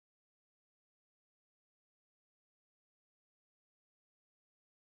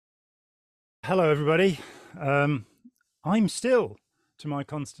Hello, everybody. Um, I'm still, to my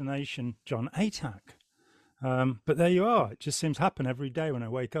consternation, John Atack. But there you are. It just seems to happen every day when I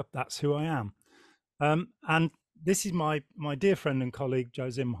wake up. That's who I am. And this is my dear friend and colleague, Joe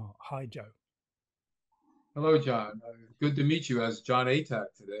Szimhart. Hi, Joe. Hello, John. Good to meet you as John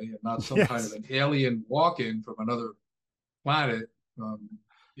Atack today, and not some kind of Yes. an alien walk-in from another planet,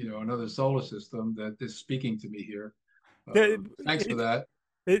 another solar system that is speaking to me here. The- Thanks for it- that.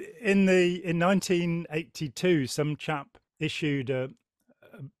 in 1982, some chap issued a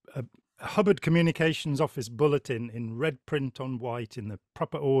Hubbard Communications Office bulletin in red print on white in the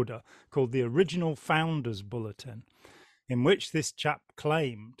proper order called the Original Founders Bulletin, in which this chap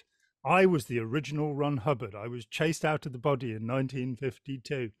claimed I was the original Ron Hubbard. I was chased out of the body in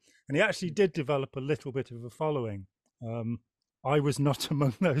 1952. And he actually did develop a little bit of a following. Um, I was not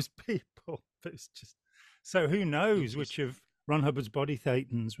among those people. But it's just so who knows which Interesting. of Ron Hubbard's body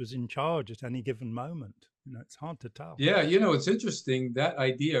thetans was in charge at any given moment. It's hard to tell. Yeah, it's interesting. That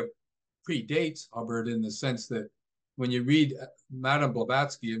idea predates Hubbard in the sense that when you read Madame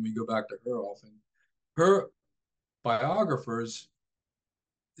Blavatsky, and we go back to her often, her biographers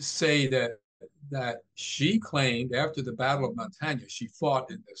say that she claimed after the Battle of Montagne, she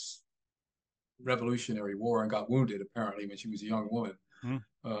fought in this Revolutionary War and got wounded apparently when she was a young woman.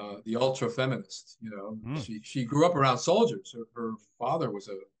 Mm, The ultra feminist, mm. she grew up around soldiers. Her father was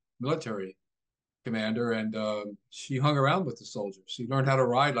a military commander, and she hung around with the soldiers. She learned how to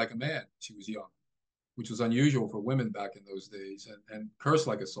ride like a man when she was young, which was unusual for women back in those days, and curse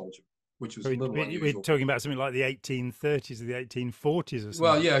like a soldier, which was a little We're unusual for talking women. about something like the 1830s or the 1840s or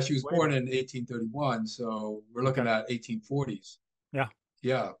Well, something. yeah, she was Way born back. in 1831, so we're looking Okay. at 1840s. Yeah.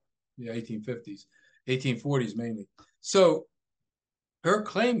 Yeah, yeah, 1850s, 1840s mainly. So her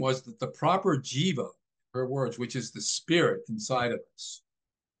claim was that the proper jiva, her words, which is the spirit inside of us,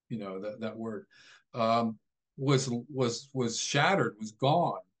 that word, um, was shattered, was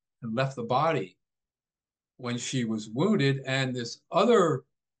gone, and left the body when she was wounded, and this other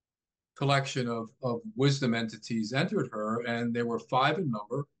collection of wisdom entities entered her, and there were five in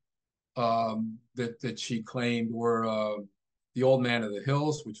number, that she claimed were the old man of the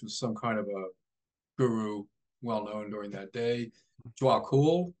hills, which was some kind of a guru well known during that day,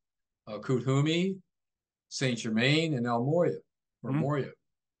 Dwakul, Kuthumi, Saint Germain, and El Morya, or Mm. Moria.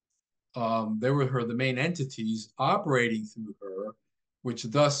 They were the main entities operating through her, which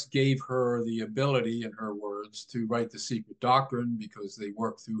thus gave her the ability, in her words, to write the secret doctrine because they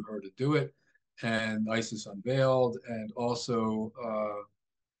worked through her to do it. And Isis Unveiled, and also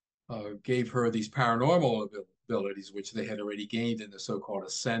gave her these paranormal abilities, which they had already gained in the so-called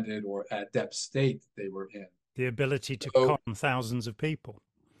ascended or adept state that they were in. The ability to con So, thousands of people.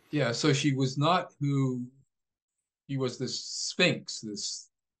 yeah, so she was not who he was, this sphinx, this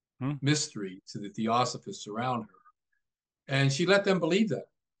Mm. mystery to the theosophists around her. And she let them believe that,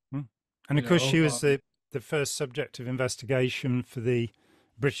 Mm. And you of course, know. she was the first subject of investigation for the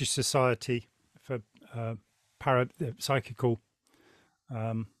British Society for Psychical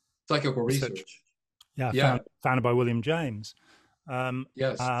um, Psychical Research. research. Yeah, Yeah, founded by William James. Um,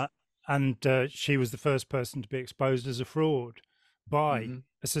 yes. uh, and she was the first person to be exposed as a fraud by Hmm.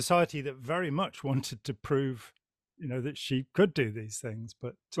 a society that very much wanted to prove, that she could do these things.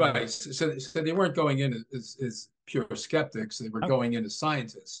 But Right. So they weren't going in as pure skeptics. They were oh, going in as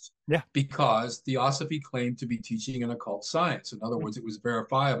scientists yeah, because theosophy claimed to be teaching an occult science. In other mm, words, it was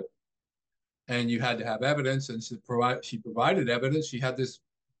verifiable. And you had to have evidence, and she provided evidence. She had this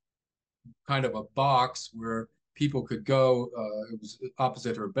kind of a box where people could go. It was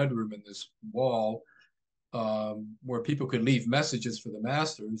opposite her bedroom in this wall, where people could leave messages for the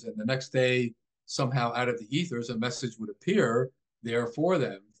masters, and the next day, somehow out of the ethers, a message would appear there for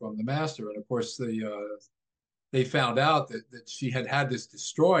them from the master. And of course, they found out that she had this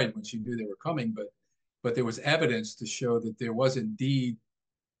destroyed when she knew they were coming, but there was evidence to show that there was indeed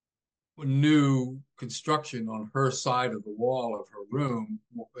new construction on her side of the wall of her room,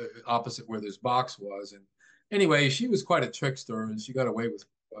 opposite where this box was. And anyway, she was quite a trickster, and she got away with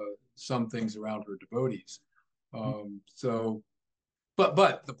some things around her devotees. mm, So,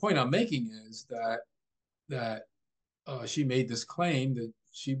 but the point I'm making is that she made this claim that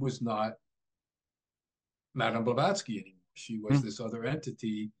she was not Madame Blavatsky anymore. She was mm, this other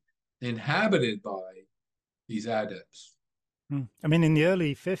entity inhabited by these adepts. mm. I mean, in the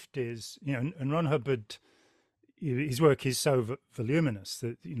early 50s, and Ron Hubbard, his work is so voluminous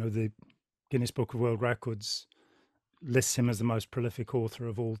that, the Guinness Book of World Records lists him as the most prolific author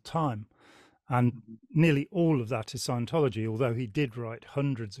of all time. And nearly all of that is Scientology, although he did write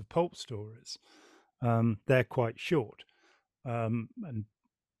hundreds of pulp stories. They're quite short. And,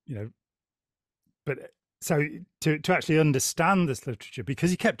 you know, but so to actually understand this literature,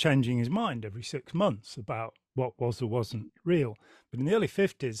 because he kept changing his mind every 6 months about what was or wasn't real. But in the early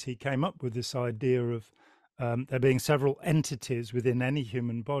 50s, he came up with this idea of there being several entities within any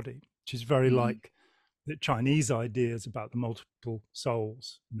human body, which is very Mm-hmm. like the Chinese ideas about the multiple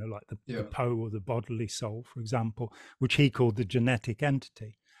souls, like the Yeah. Po or the bodily soul, for example, which he called the genetic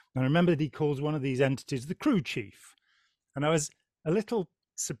entity. And I remember that he calls one of these entities the crew chief. And I was a little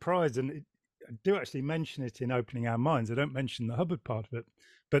surprised, and I do actually mention it in Opening Our Minds. I don't mention the Hubbard part of it,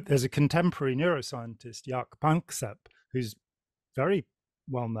 but there's a contemporary neuroscientist, Jaak Panksepp, who's very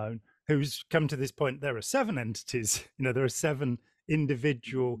well known, who's come to this point. There are seven entities, there are seven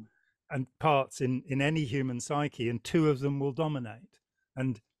individual Mm-hmm. and parts in any human psyche, and two of them will dominate.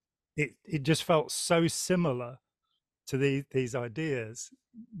 And it just felt so similar to these ideas,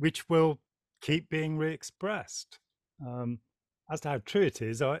 which will keep being re-expressed. Um, as to how true it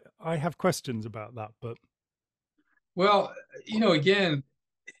is, I have questions about that. But Well, again,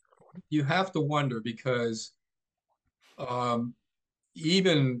 you have to wonder because um,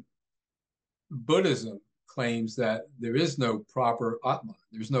 even Buddhism claims that there is no proper Atman,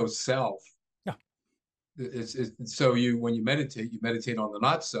 there's no self. yeah, So when you meditate on the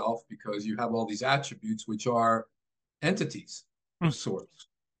not self because you have all these attributes which are entities mm. of sorts,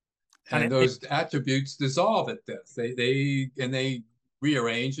 and and it those attributes dissolve at death. They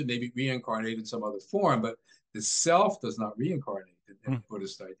rearrange and maybe reincarnate in some other form, but the self does not reincarnate in mm. the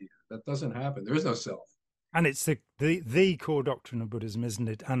Buddhist idea. That doesn't happen. There is no self. and it's the core doctrine of Buddhism, isn't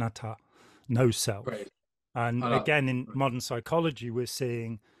it? Anatta, no self. Right. And Anatta. again, in Right. modern psychology, we're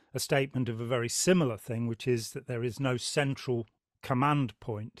seeing a statement of a very similar thing, which is that there is no central command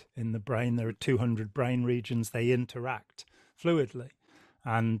point in the brain. There are 200 brain regions, they interact fluidly.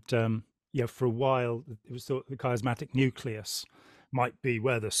 And for a while, it was thought the chiasmatic nucleus might be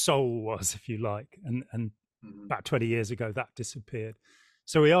where the soul was, if you like. And Mm-hmm. about 20 years ago, that disappeared.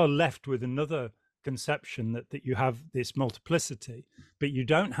 So we are left with another conception that you have this multiplicity, but you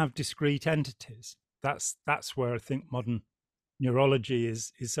don't have discrete entities. That's where I think modern neurology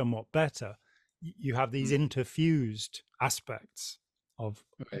is somewhat better. You have these Mm-hmm. interfused aspects of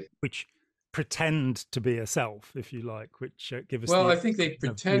Right. which pretend to be a self, if you like, which give us Well, the I think they illusion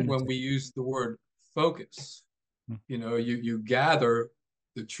of pretend when unity. we use the word focus. Mm, You gather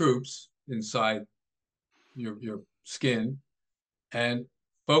the troops inside your skin and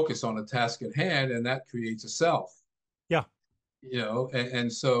focus on a task at hand, and that creates a self. yeah,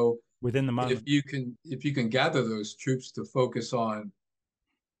 And so within the if moment. you can gather those troops to focus on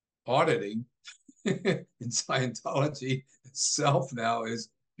auditing in Scientology, self now is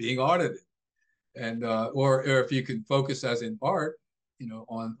being audited, and or if you can focus as in art,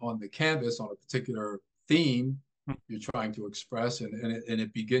 on the canvas on a particular theme Mm, you're trying to express, and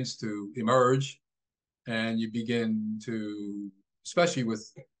it begins to emerge, and you begin to, especially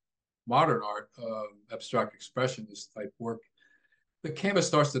with modern art, abstract expressionist type work, the canvas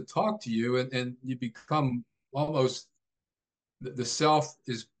starts to talk to you, and you become almost the self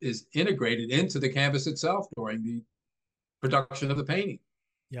is integrated into the canvas itself during the production of the painting.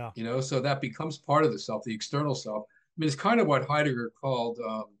 yeah, So that becomes part of the self, the external self. I mean, it's kind of what Heidegger called,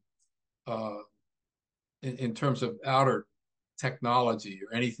 uh, in terms of outer technology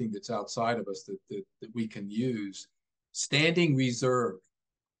or anything that's outside of us that we can use, standing reserve.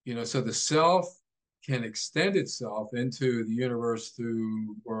 So the self can extend itself into the universe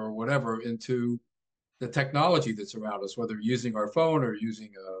through, or whatever, into the technology that's around us, whether using our phone or using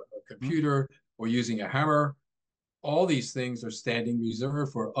a mm, computer or using a hammer. All these things are standing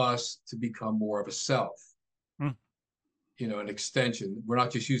reserve for us to become more of a self, mm, an extension. We're not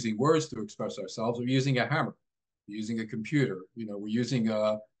just using words to express ourselves. We're using a hammer, we're using a computer, we're using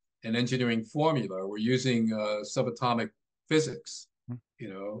an engineering formula, we're using subatomic physics,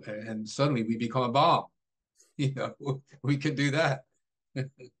 mm. and suddenly we become a bomb. You we can do that.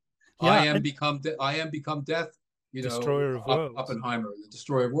 Yeah, I am become death. destroyer of worlds. Oppenheimer, the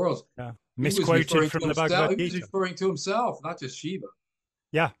destroyer of worlds. Yeah, He was misquoted referring to from the himself. Bhagavad He was Gita. referring to himself, not just Shiva.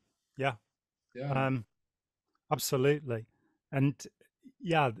 Yeah, yeah, Yeah. um, absolutely. And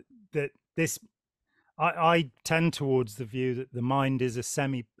yeah, that this I tend towards the view that the mind is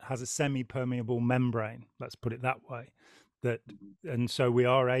has a semi-permeable membrane. Let's put it that way. That Mhm. and so we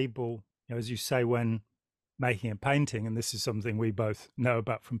are able, as you say, when making a painting, and this is something we both know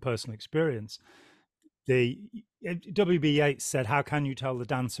about from personal experience. The W.B. Yeats said, "How can you tell the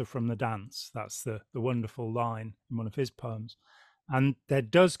dancer from the dance?" That's the wonderful line in one of his poems. And there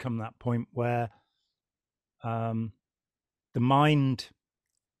does come that point where um, the mind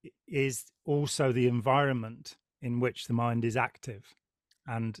is also the environment in which the mind is active,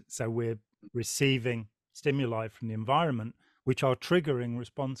 and so we're receiving stimuli from the environment, which are triggering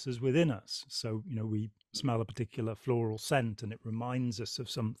responses within us. So, we smell a particular floral scent and it reminds us of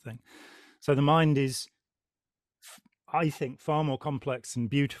something. So the mind is, I think, far more complex and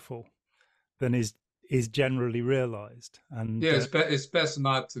beautiful than is generally realized. And Yeah, it's best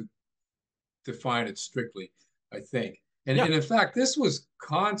not to define it strictly, I think. yeah, And in fact, this was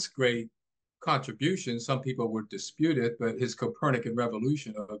Kant's great contribution. Some people would dispute it, but his Copernican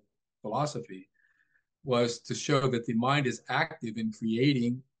revolution of philosophy was to show that the mind is active in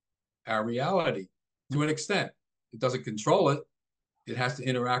creating our reality to an extent. It doesn't control it. It has to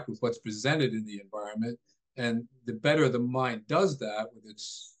interact with what's presented in the environment. And the better the mind does that with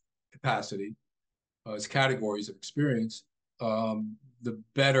its capacity, its categories of experience, the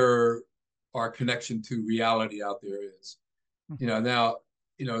better our connection to reality out there is. Now,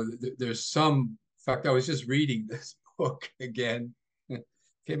 there's some, in fact, I was just reading this book again. It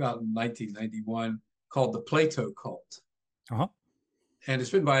came out in 1991 called The Plato Cult. uh-huh. And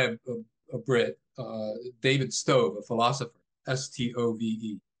it's written by a Brit, David Stove, a philosopher, Stove.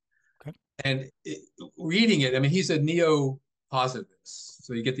 Okay. And reading it, I mean, he's a neo-positivist.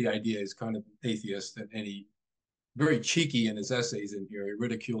 So you get the idea he's kind of an atheist, and he very cheeky in his essays in here,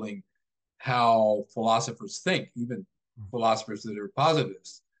 ridiculing how philosophers think, even philosophers that are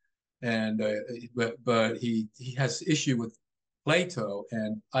positivists. And but he has issue with Plato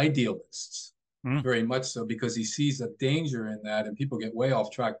and idealists, very much so, because he sees a danger in that, and people get way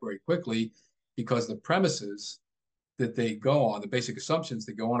off track very quickly because the premises that they go on, the basic assumptions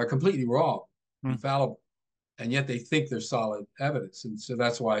they go on, are completely wrong, infallible, and yet they think they're solid evidence. And so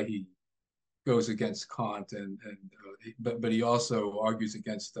that's why he goes against Kant, but he also argues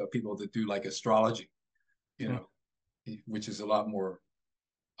against people that do like astrology, which is a lot more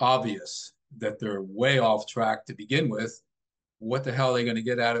obvious that they're way off track to begin with. What the hell are they going to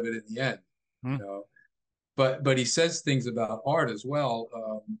get out of it in the end? But he says things about art as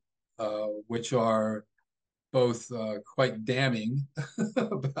well, which are both quite damning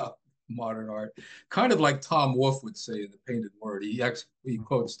about modern art, kind of like Tom Wolfe would say in The Painted Word. He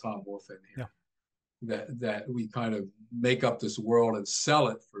quotes Tom Wolfe in here. That we kind of make up this world and sell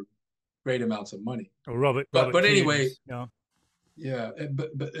it for great amounts of money. Or Robert anyway, yeah.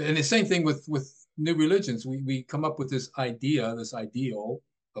 But and the same thing with new religions. We come up with this idea, this ideal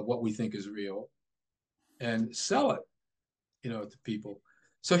of what we think is real, and sell it, to people.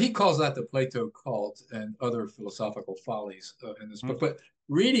 So he calls that the Plato cult and other philosophical follies in this book. But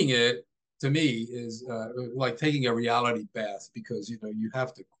reading it to me is like taking a reality bath, because you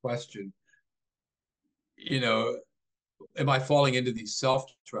have to question. Am I falling into these self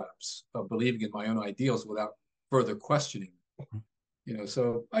traps of believing in my own ideals without further questioning?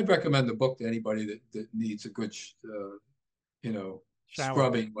 So I'd recommend the book to anybody that needs a good,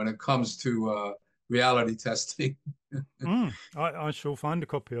 scrubbing when it comes to reality testing. I shall find a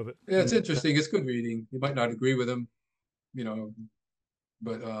copy of it. Yeah, it's interesting. It's good reading. You might not agree with him,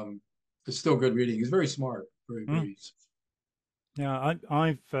 but it's still good reading. He's very smart, very, very. Yeah,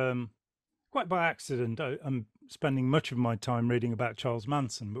 I've quite by accident, I'm spending much of my time reading about Charles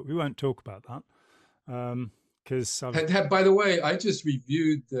Manson, but we won't talk about that. Because by the way, I just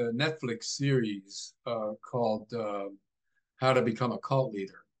reviewed the Netflix series called How to Become a Cult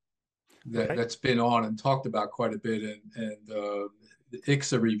Leader that's been on and talked about quite a bit. And the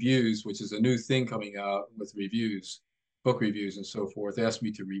ICSA Reviews, which is a new thing coming out with reviews, book reviews and so forth, asked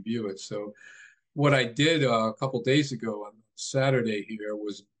me to review it. So what I did a couple of days ago on Saturday here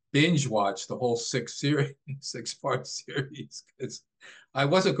was binge watch the whole six-part series, because I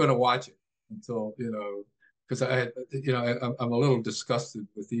wasn't going to watch it until, because I'm a little disgusted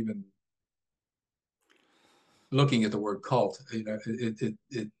with even looking at the word cult.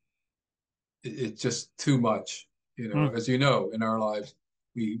 It's just too much. As you know, in our lives,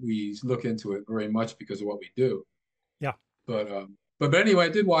 we look into it very much because of what we do. Yeah. But anyway, I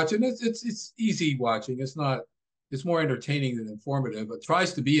did watch it. It's easy watching. It's more entertaining than informative. It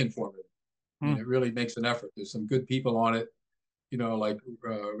tries to be informative, and it really makes an effort. There's some good people on it, like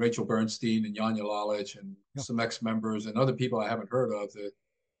Rachel Bernstein and Janja Lalich and some ex-members and other people I haven't heard of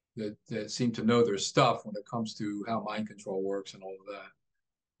that seem to know their stuff when it comes to how mind control works and all of that.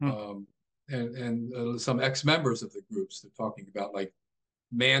 And some ex-members of the groups they're talking about, like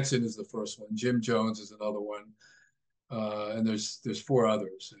Manson is the first one, Jim Jones is another one, and there's 4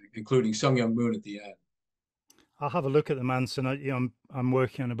 others, including Sung Myung Moon at the end. I'll have a look at the Manson. I'm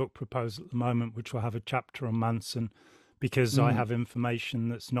working on a book proposal at the moment, which will have a chapter on Manson, because I have information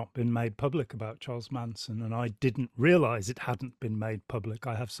that's not been made public about Charles Manson, and I didn't realize it hadn't been made public.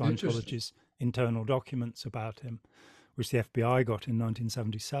 I have Scientology's internal documents about him, which the FBI got in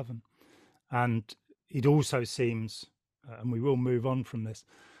 1977. And it also seems, and we will move on from this,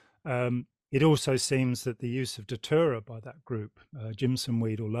 it also seems that the use of datura by that group, Jimson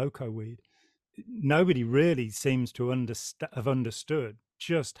weed or loco weed, nobody really seems to have understood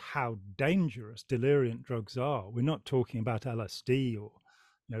just how dangerous deliriant drugs are. We're not talking about LSD or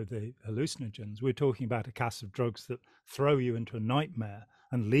the hallucinogens. We're talking about a class of drugs that throw you into a nightmare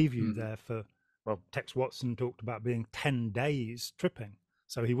and leave you there for, well, Tex Watson talked about being 10 days tripping.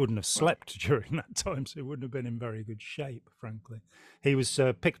 So he wouldn't have slept during that time, so he wouldn't have been in very good shape, frankly. He was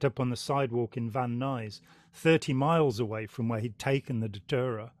picked up on the sidewalk in Van Nuys, 30 miles away from where he'd taken the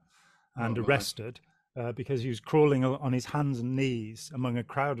datura, and arrested because he was crawling on his hands and knees among a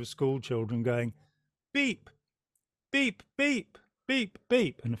crowd of school children going, beep, beep, beep, beep,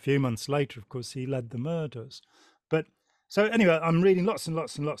 beep. And a few months later, of course, he led the murders. But so anyway, I'm reading lots and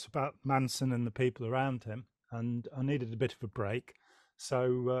lots and lots about Manson and the people around him, and I needed a bit of a break.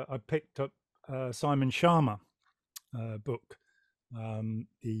 So I picked up Simon Sharma book,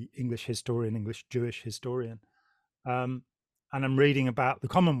 the English historian, English Jewish historian. And I'm reading about the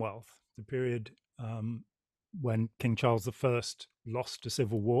Commonwealth, the period when King Charles I lost a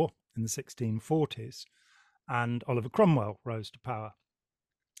civil war in the 1640s and Oliver Cromwell rose to power.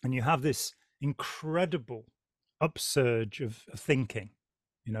 And you have this incredible upsurge of thinking.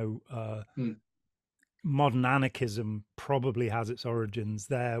 Modern anarchism probably has its origins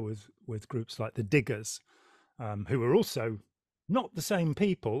there with groups like the Diggers, who were also not the same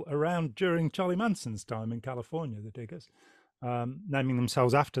people around during Charlie Manson's time in California, the Diggers, naming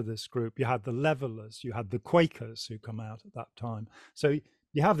themselves after this group. You had the Levelers, you had the Quakers who come out at that time. So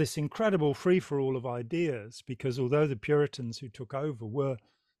you have this incredible free-for-all of ideas, because although the Puritans who took over were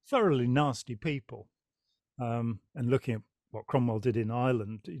thoroughly nasty people, and looking at what Cromwell did in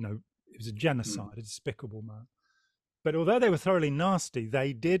Ireland, it was a genocide, a despicable man. But although they were thoroughly nasty,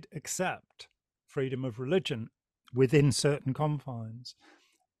 they did accept freedom of religion within certain confines.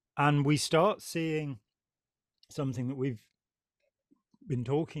 And we start seeing something that we've been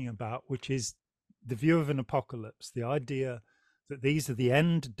talking about, which is the view of an apocalypse, the idea that these are the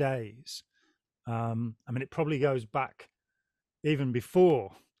end days. It probably goes back even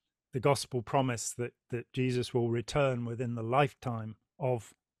before the gospel promise that Jesus will return within the lifetime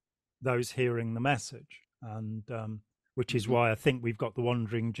of those hearing the message. And which is why I think we've got the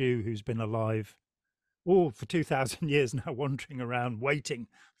wandering Jew who's been alive for 2,000 years now, wandering around waiting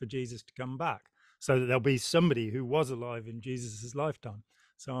for Jesus to come back, so that there'll be somebody who was alive in Jesus's lifetime.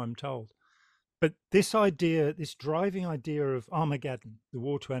 So I'm told. But this idea, this driving idea of Armageddon, the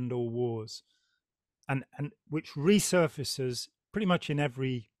war to end all wars, and which resurfaces pretty much in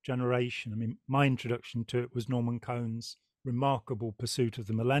every generation. My introduction to it was Norman Cohn's remarkable Pursuit of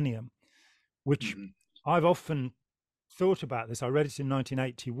the Millennium, which I've often thought about this. I read it in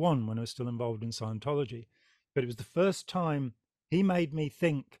 1981 when I was still involved in Scientology, but it was the first time he made me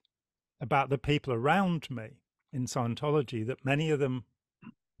think about the people around me in Scientology, that many of them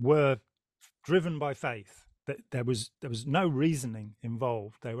were driven by faith, that there was no reasoning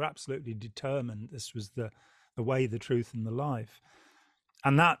involved. They were absolutely determined this was the way, the truth, and the life.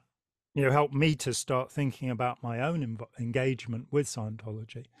 And that helped me to start thinking about my own engagement with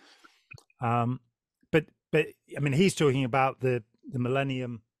Scientology. But he's talking about the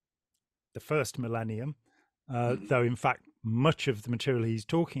millennium, the first millennium, though in fact much of the material he's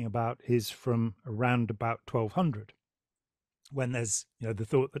talking about is from around about 1200, when there's the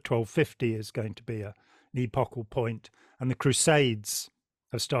thought that 1250 is going to be an epochal point, and the Crusades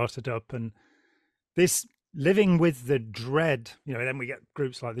have started up, and this living with the dread, then we get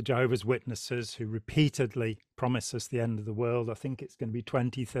groups like the Jehovah's Witnesses who repeatedly promise us the end of the world. I think it's going to be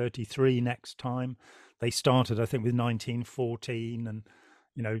 2033 next time. They started, I think, with 1914, and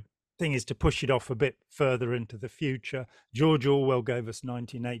thing is to push it off a bit further into the future. George Orwell gave us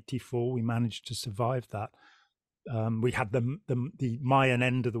 1984. We managed to survive that. We had the Mayan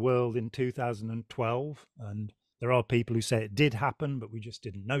end of the world in 2012, and there are people who say it did happen, but we just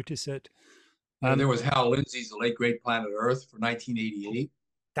didn't notice it. There was Hal Lindsey's The Late Great Planet Earth for 1988.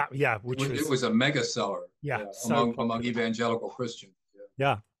 It was a mega seller. Among evangelical Christians.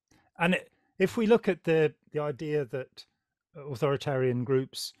 Yeah. And if we look at the idea that authoritarian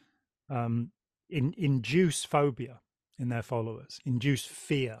groups induce phobia in their followers, induce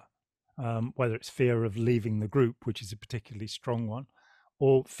fear, whether it's fear of leaving the group, which is a particularly strong one,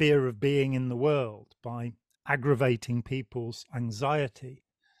 or fear of being in the world by aggravating people's anxiety,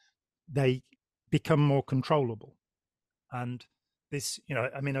 they become more controllable. And this,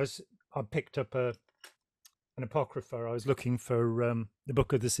 I picked up an apocrypha. I was looking for the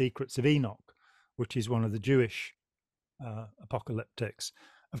Book of the Secrets of Enoch, which is one of the Jewish apocalyptics.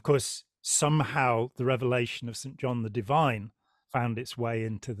 Of course, somehow the revelation of St. John the Divine found its way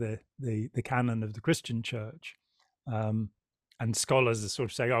into the canon of the Christian Church. And scholars are sort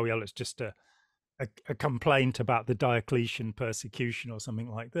of saying, oh, yeah, it's just a complaint about the Diocletian persecution or something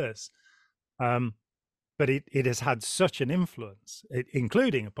like this. But it has had such an influence,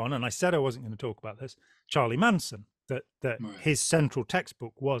 including upon, and I said I wasn't going to talk about this, Charlie Manson, that Right. his central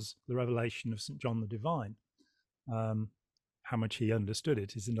textbook was the revelation of St. John the Divine. How much he understood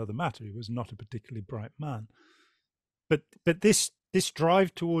it is another matter. He was not a particularly bright man. But this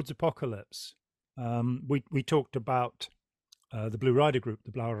drive towards apocalypse, we talked about the Blue Rider group,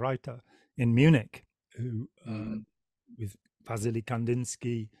 the Blaue Reiter, in Munich, who with Vasily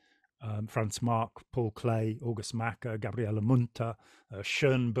Kandinsky, Franz Marc, Paul Klee, August Macke, Gabriele Munter,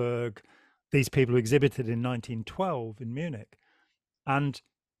 Schoenberg, these people who exhibited in 1912 in Munich. And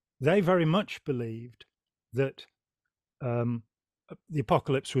they very much believed that the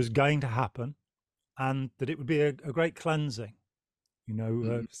apocalypse was going to happen and that it would be a great cleansing.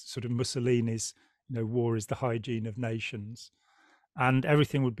 Sort of Mussolini's, war is the hygiene of nations, and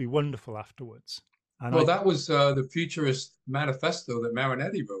everything would be wonderful afterwards. And well, that was the futurist manifesto that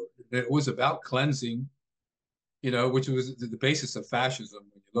Marinetti wrote. It was about cleansing, which was the basis of fascism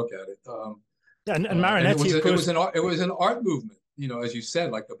when you look at it. And Marinetti, of course, it was an art movement, as you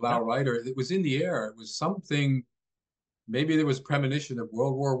said, like the Blaue Reiter. It was in the air. It was something. Maybe there was premonition of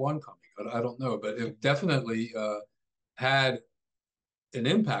World War I coming. I don't know, but it definitely had an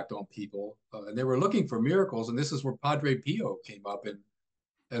impact on people, and they were looking for miracles. And this is where Padre Pio came up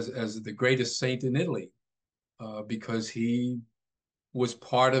as the greatest saint in Italy, because he was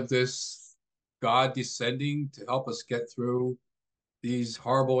part of this God descending to help us get through these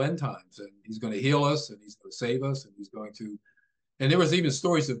horrible end times. And he's going to heal us, and he's going to save us, and he's going to. And there was even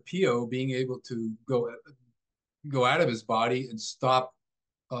stories of Pio being able to go out of his body and stop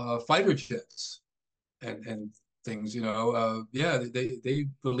fighter jets and things. They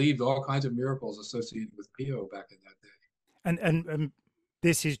believed all kinds of miracles associated with Pio back in that day. And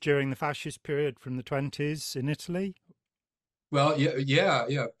this is during the fascist period from the 20s in Italy. Well, yeah.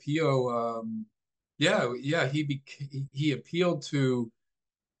 Pio, he appealed to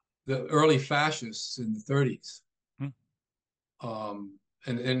the early fascists in the 30s,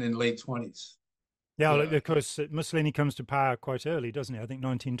 and in late 20s. Yeah, of course, Mussolini comes to power quite early, doesn't he? I think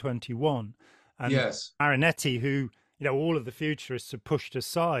 1921. And yes. Marinetti, who, all of the futurists are pushed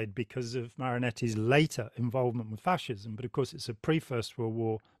aside because of Marinetti's later involvement with fascism. But of course, it's a pre-First World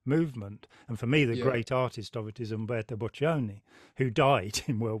War movement. And for me, the great artist of it is Umberto Boccioni, who died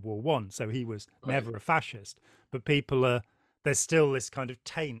in World War I. So he was never a fascist. But there's still this kind of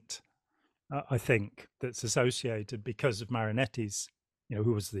taint, I think, that's associated because of Marinetti's,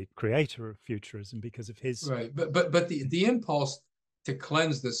 who was the creator of futurism, because of his but the impulse to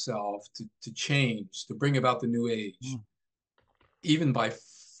cleanse the self, to change, to bring about the new age, even by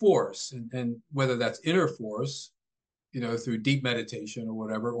force, and whether that's inner force, through deep meditation or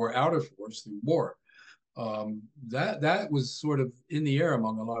whatever, or outer force through war, that was sort of in the air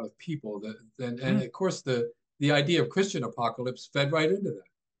among a lot of people. And of course the idea of Christian apocalypse fed right into that.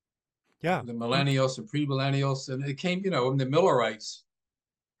 Yeah, the millennials and premillennials, and it came, in the Millerites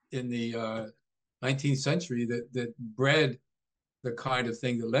in the 19th century that bred the kind of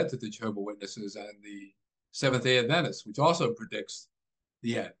thing that led to the Jehovah's Witnesses and the Seventh-day Adventists, which also predicts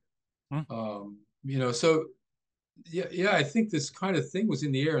the end. So I think this kind of thing was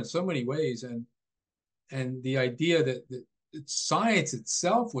in the air in so many ways, and the idea that science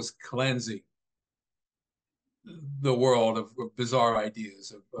itself was cleansing the world of bizarre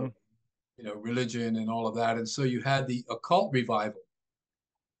ideas of religion and all of that. And so you had the occult revival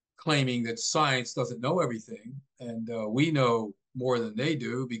claiming that science doesn't know everything, and we know more than they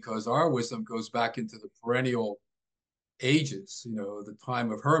do because our wisdom goes back into the perennial ages, the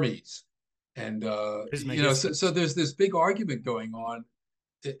time of Hermes. And, so there's this big argument going on,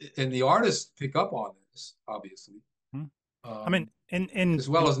 and the artists pick up on this, obviously. I mean, as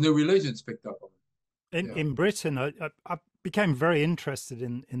well as new religions picked up on it. In Britain, I became very interested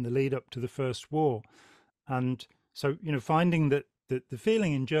in the lead up to the First War. And so, finding that the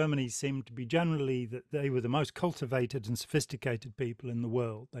feeling in Germany seemed to be generally that they were the most cultivated and sophisticated people in the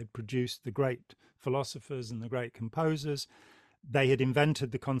world. They produced the great philosophers and the great composers. They had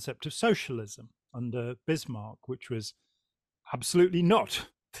invented the concept of socialism under Bismarck, which was absolutely not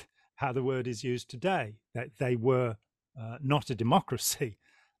how the word is used today. That they were not a democracy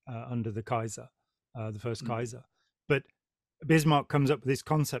under the Kaiser, the first Kaiser. But Bismarck comes up with this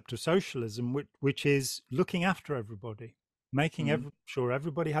concept of socialism, which is looking after everybody, making sure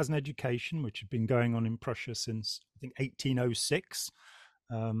everybody has an education, which had been going on in Prussia since, I think, 1806.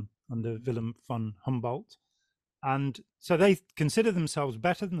 under Wilhelm von Humboldt. And so they consider themselves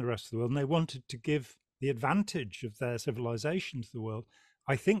better than the rest of the world, and they wanted to give the advantage of their civilization to the world.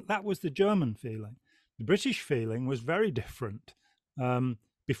 I think that was the German feeling. The British feeling was very different.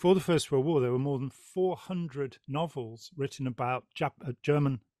 Before the First World War, there were more than 400 novels written about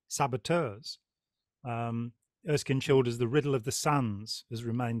German saboteurs. Erskine Childer's The Riddle of the Sands has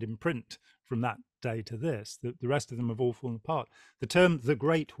remained in print from that day to this. The rest of them have all fallen apart. The term the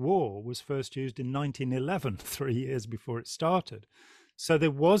Great War was first used in 1911, 3 years before it started. So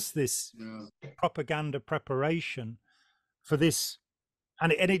there was this propaganda preparation for this,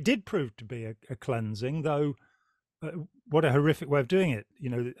 and it did prove to be a cleansing, though what a horrific way of doing it.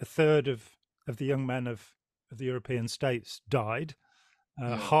 You know, a third of the young men of the European states died,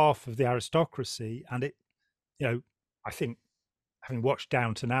 half of the aristocracy, and it, you know, I think, having watched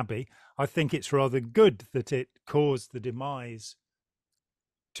Downton Abbey, I think it's rather good that it caused the demise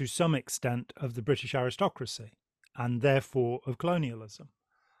to some extent of the British aristocracy and therefore of colonialism.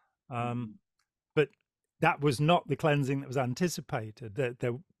 But that was not the cleansing that was anticipated.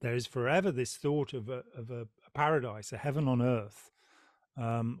 There is forever this thought of a paradise, a heaven on earth,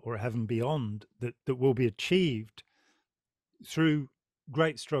 or a heaven beyond that will be achieved through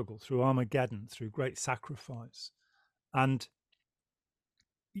great struggle, through Armageddon, through great sacrifice. And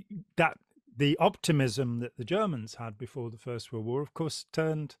that the optimism that the Germans had before the First World War, of course,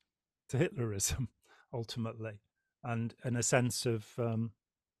 turned to Hitlerism ultimately, and a sense of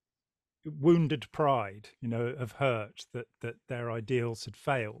wounded pride, you know, of hurt that their ideals had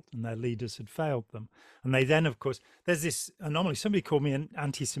failed and their leaders had failed them. And they then, of course, there's this anomaly. Somebody called me an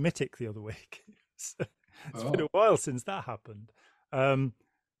anti-Semitic the other week. It's been a while since that happened. Yeah,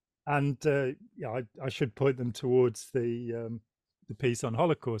 I should point them towards the piece on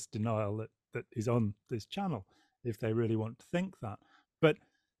Holocaust denial that is on this channel if they really want to think that. But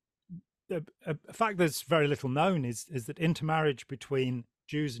a fact that's very little known is that intermarriage between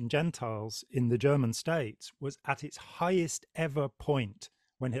Jews and Gentiles in the German states was at its highest ever point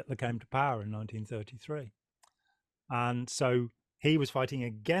when Hitler came to power in 1933. And so he was fighting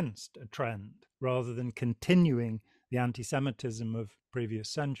against a trend rather than continuing the anti-Semitism of previous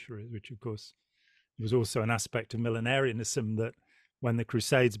centuries, which of course was also an aspect of millenarianism, that when the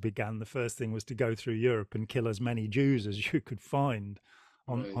Crusades began, the first thing was to go through Europe and kill as many Jews as you could find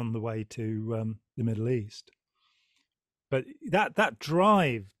on the way to the Middle East. But that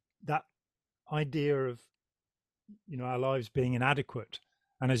drive, that idea of, you know, our lives being inadequate,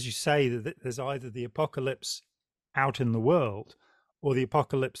 and as you say, that there's either the apocalypse out in the world or the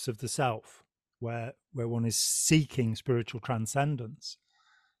apocalypse of the self, where one is seeking spiritual transcendence.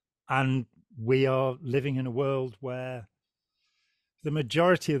 And we are living in a world where the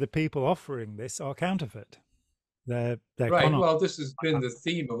majority of the people offering this are counterfeit. They're right. Well, this has been the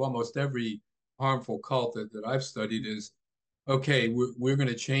theme of almost every harmful cult that I've studied is, okay, we're going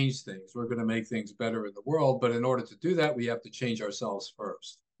to change things. We're going to make things better in the world. But in order to do that, we have to change ourselves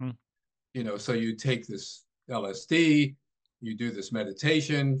first. You know, so you take this LSD, you do this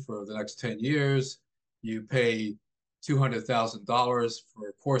meditation for the next 10 years, you pay $200,000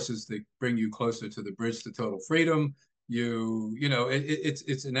 for courses that bring you closer to the bridge to total freedom. You know,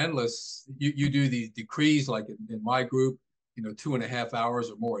 it's an endless, you do these decrees like in my group, you know, 2.5 hours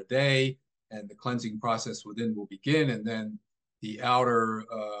or more a day, and the cleansing process within will begin. And then the outer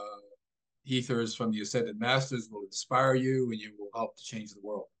ethers from the ascended masters will inspire you and you will help to change the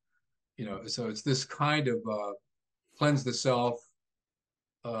world. You know, so it's this kind of cleanse the self,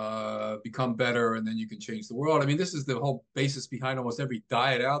 become better, and then you can change the world. I mean, this is the whole basis behind almost every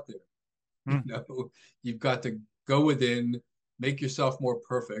diet out there. You know, you've got to go within, make yourself more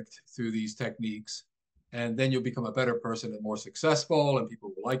perfect through these techniques, and then you'll become a better person and more successful, and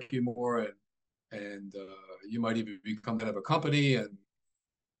people will like you more, and you might even become head of a company.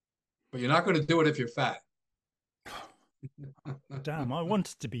 But you're not going to do it if you're fat. Damn, I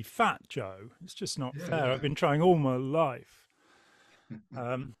wanted to be fat, Joe. It's just not fair. I've been trying all my life.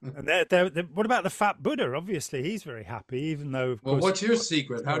 And what about the fat Buddha? Obviously, he's very happy, even though, of course. What's your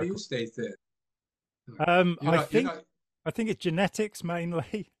secret? How do you stay thin? I think it's genetics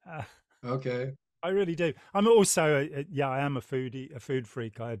mainly. Okay. I really do. I'm also, I am a foodie, a food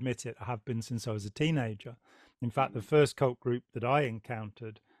freak. I admit it. I have been since I was a teenager. In fact, the first cult group that I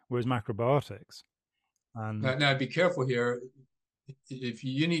encountered was macrobiotics. And now be careful here. If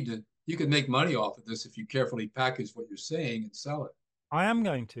you need to, you can make money off of this if you carefully package what you're saying and sell it. I am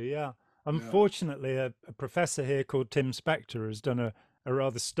going to, yeah. Unfortunately, a professor here called Tim Spector has done a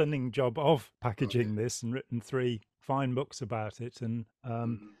rather stunning job of packaging this and written 3 fine books about it. And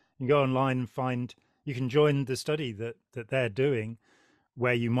you can go online and find, you can join the study that they're doing,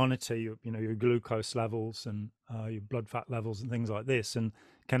 where you monitor your glucose levels and your blood fat levels and things like this, and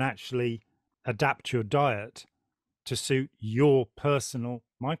can actually adapt your diet to suit your personal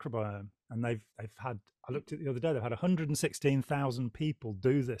microbiome. And they've had, I looked at it the other day, they've had 116,000 people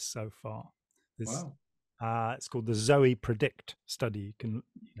do this so far. This Wow. it's called the Zoe Predict study. You can,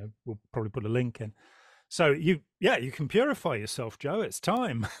 we'll probably put a link in. So you can purify yourself, Joe. It's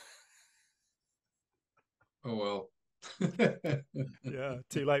time. Oh well. Yeah,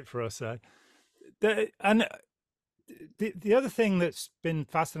 too late for us, eh? And the other thing that's been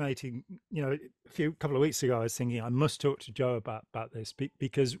fascinating, a couple of weeks ago, I was thinking I must talk to Joe about this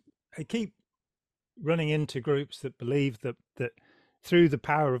because I keep running into groups that believe that through the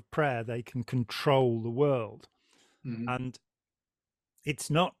power of prayer they can control the world, Mhm. and it's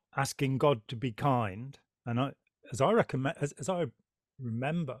not asking God to be kind. And as I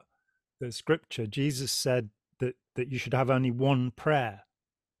remember the scripture, Jesus said that you should have only one prayer,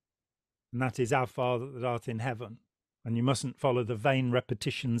 and that is, Our Father that art in heaven. And you mustn't follow the vain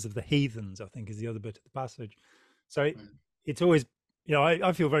repetitions of the heathens, I think is the other bit of the passage. So Right. it's always,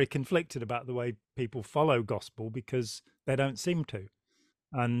 I feel very conflicted about the way people follow gospel because they don't seem to.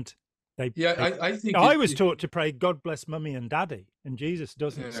 And Yeah, they I think I was taught to pray, God bless mummy and daddy, and Jesus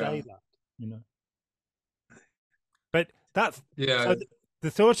doesn't say yeah, that. But that's yeah, so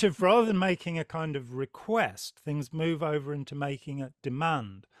the thought of, rather than making a kind of request, things move over into making a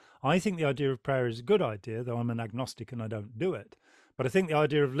demand. I think the idea of prayer is a good idea, though I'm an agnostic and I don't do it. But I think the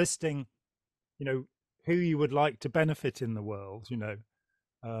idea of listing, who you would like to benefit in the world,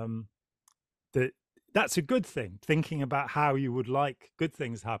 um, that that's a good thing. Thinking about how you would like good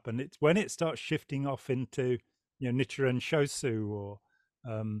things to happen. It's when it starts shifting off into, Nichiren Shosu or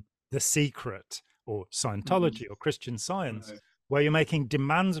The Secret or mhm, Scientology or Christian Science, right. where you're making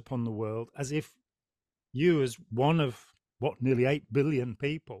demands upon the world as if you, as one of what, nearly 8 billion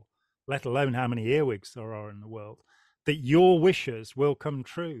people, let alone how many earwigs there are in the world, that your wishes will come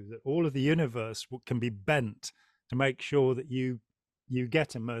true, that all of the universe can be bent to make sure that you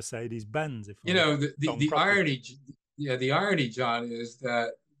get a Mercedes Benz, if You I'm know, the properly. irony, yeah, the irony, John, is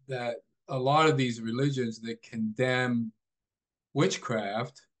that a lot of these religions that condemn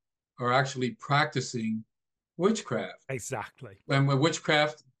witchcraft are actually practicing witchcraft. Exactly. And with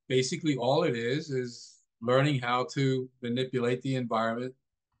witchcraft, basically all it is learning how to manipulate the environment,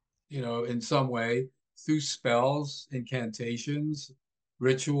 in some way through spells, incantations,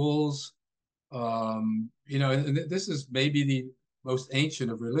 rituals. And this is maybe the most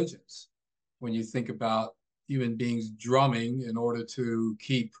ancient of religions when you think about human beings drumming in order to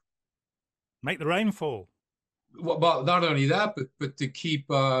keep, Make the rain fall. well, not only that, but to keep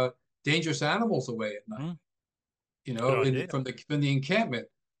dangerous animals away at night, Mm, good idea. from the encampment.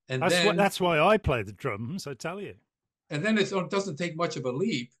 And That's what. then That's why I play the drums. I tell you. it doesn't take much of a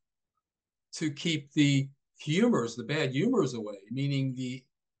leap to keep the humors, the bad humors away, meaning the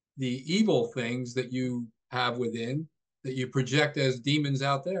evil things that you have within that you project as demons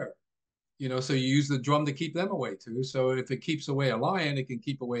out there. So you use the drum to keep them away too. So if it keeps away a lion, it can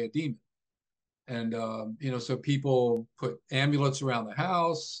keep away a demon. And so people put amulets around the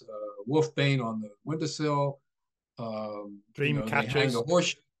house, wolfbane on the windowsill. Dream They hang catchers.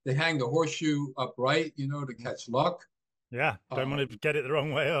 the horseshoe upright, to Mm, catch luck. yeah. Don't want to Um, get it the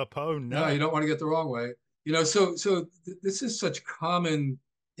wrong way up. Oh no, no. you don't want to get the wrong way. This is such common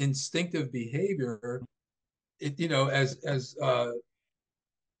instinctive behavior. As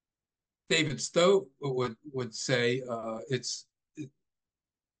David Stowe would say, it's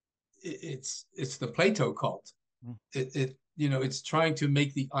the Plato cult. Mm, It's trying to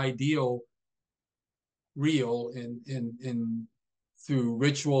make the ideal real in through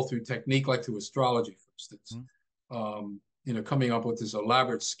ritual, through technique, like through astrology, for instance. mm, Coming up with this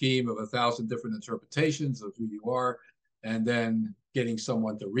elaborate scheme of 1,000 different interpretations of who you are, and then getting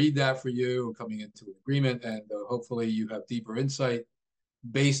someone to read that for you, and coming into an agreement, and hopefully you have deeper insight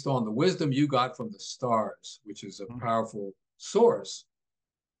based on the wisdom you got from the stars, which is a mm, powerful source,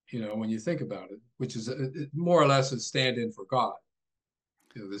 when you think about it, which is more or less a stand-in for God.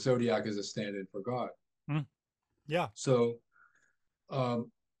 The zodiac is a stand-in for God. mm. Yeah. So,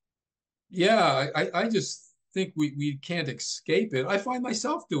 um, yeah, I just think we can't escape it. I find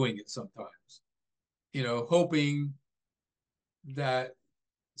myself doing it sometimes, hoping that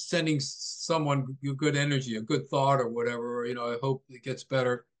sending someone good energy, a good thought or whatever, I hope it gets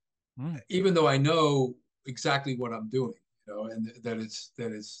better, Mm, even though I know exactly what I'm doing, and that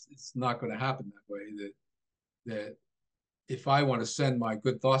it's not going to happen that way. That if I want to send my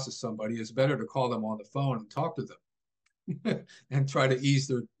good thoughts to somebody, it's better to call them on the phone and talk to them and try to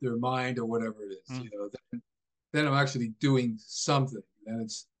ease their mind or whatever it is. mm. Then I'm actually doing something. and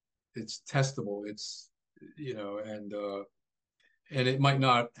it's testable. It's and it might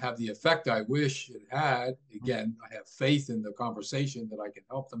not have the effect I wish it had. Again, I have faith in the conversation that I can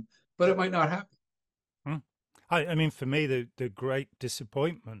help them, but it might not happen. Mm. I mean, for me, the great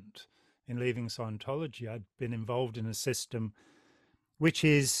disappointment in leaving Scientology, I'd been involved in a system which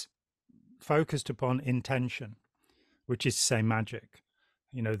is focused upon intention, which is to say magic,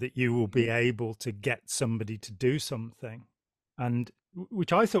 that you will be able to get somebody to do something. And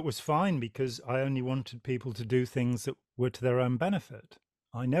which I thought was fine because I only wanted people to do things that were to their own benefit.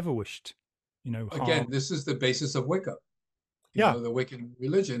 I never wished, Again, harm. this is the basis of Wicca. Yeah. The Wiccan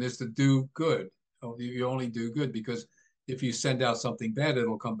religion is to do good. You only do good because if you send out something bad,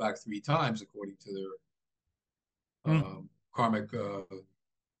 it'll come back 3 times according to their Mm. karmic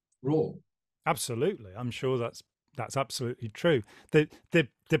rule. Absolutely. I'm sure that's absolutely true.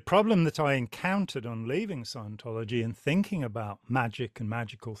 The problem that I encountered on leaving Scientology and thinking about magic and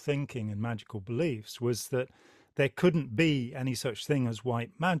magical thinking and magical beliefs was that there couldn't be any such thing as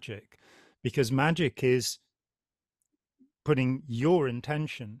white magic, because magic is putting your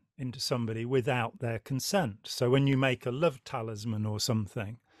intention into somebody without their consent. So when you make a love talisman or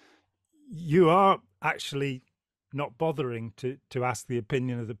something, you are actually not bothering to ask the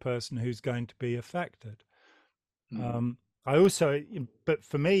opinion of the person who's going to be affected. Mm. I also, but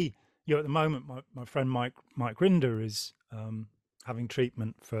for me, at the moment, my friend Mike Rinder is having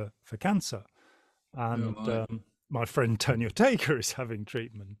treatment for cancer, Oh and my. my friend Tony Ortega is having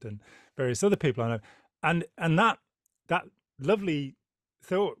treatment, and various other people I know, and that lovely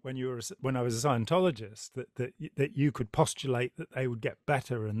thought when I was a Scientologist that you could postulate that they would get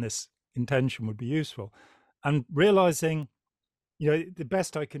better and this intention would be useful, and realizing, the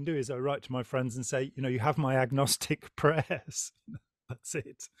best I can do is I write to my friends and say, you have my agnostic prayers. That's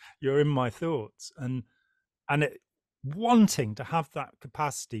it. You're in my thoughts, and wanting to have that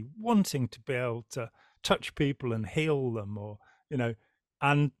capacity, wanting to be able to touch people and heal them, or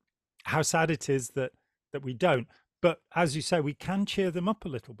and how sad it is that we don't. But as you say, we can cheer them up a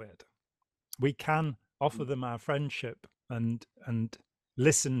little bit. We can offer them our friendship and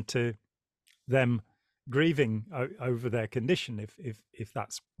listen to them grieving over their condition if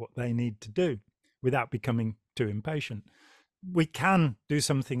that's what they need to do, without becoming too impatient. We can do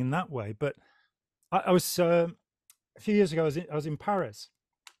something in that way. But I was a few years ago. I was in Paris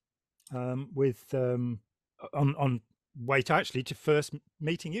with on way to actually to first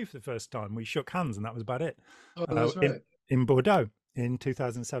meeting you for the first time. We shook hands, and that was about it. Oh, that's In right. Bordeaux in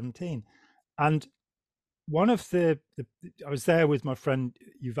 2017, and one of the I was there with my friend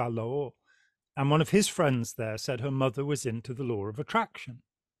Yuval Laor, and one of his friends there said her mother was into the law of attraction.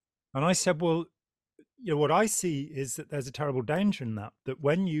 And I said, well, what I see is that there's a terrible danger in that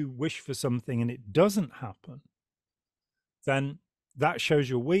when you wish for something and it doesn't happen, then that shows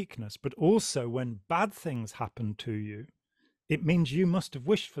your weakness. But also when bad things happen to you, it means you must have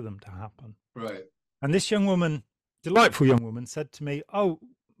wished for them to happen. Right. And this young woman, delightful young woman, said to me, oh,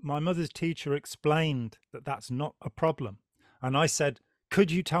 my mother's teacher explained that that's not a problem. And I said,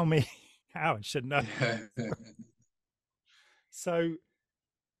 could you tell me how? And she said, no. So,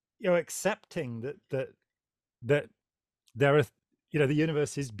 accepting that there are, the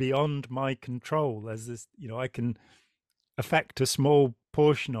universe is beyond my control. There's this, I can affect a small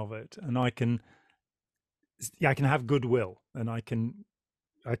portion of it, and I can have goodwill, and I can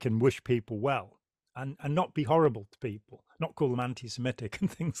wish people well, and not be horrible to people, not call them anti-Semitic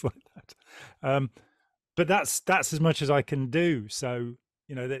and things like that. But that's as much as I can do. So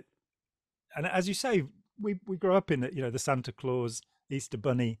that, and as you say, we grow up in the Santa Claus, Easter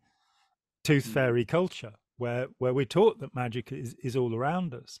Bunny, Tooth Fairy culture, where we're taught that magic is all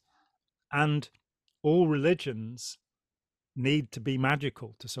around us, and all religions need to be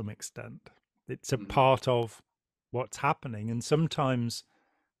magical to some extent. It's a part of what's happening, and sometimes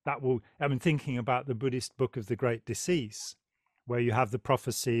that will. I mean, thinking about the Buddhist book of the Great Decease, where you have the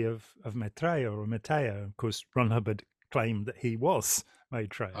prophecy of Maitreya or Maitreya. Of course, Ron Hubbard claimed that he was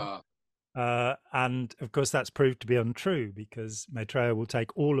Maitreya. And of course, that's proved to be untrue, because Maitreya will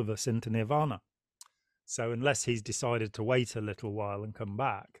take all of us into nirvana. So unless he's decided to wait a little while and come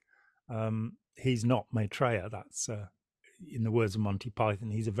back, he's not Maitreya. That's, in the words of Monty Python,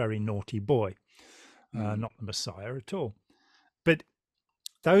 he's a very naughty boy, not the Messiah at all. But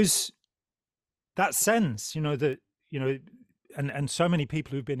that sense, and so many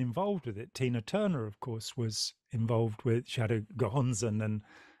people who've been involved with it. Tina Turner, of course, was involved with. She had a Gohonzon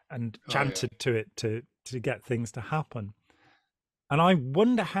and chanted to it to get things to happen. And I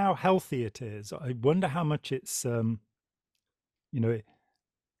wonder how healthy it is. I wonder how much it's, the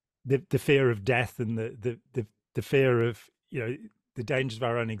fear of death and the fear of, the dangers of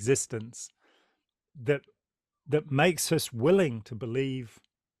our own existence that makes us willing to believe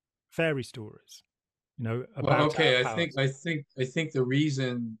fairy stories, Well, about our okay, powers. I think the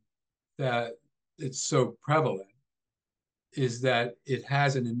reason that it's so prevalent is that it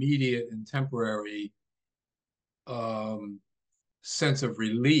has an immediate and temporary um, sense of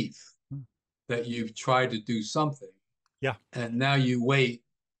relief Mm. that you've tried to do something, Yeah. and now you wait,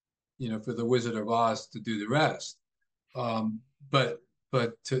 for the Wizard of Oz to do the rest. Um, but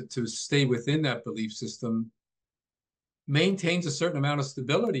to stay within that belief system maintains a certain amount of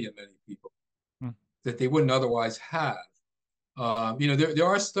stability in many people Mm. that they wouldn't otherwise have. There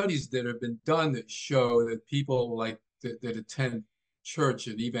are studies that have been done that show that people like that attend church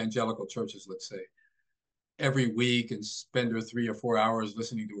and evangelical churches, let's say, every week and spend their 3 or 4 hours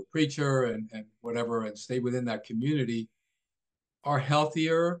listening to a preacher and whatever and stay within that community are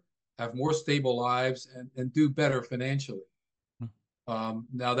healthier, have more stable lives, and do better financially. Mm.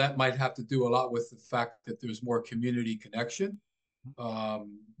 Now, that might have to do a lot with the fact that there's more community connection.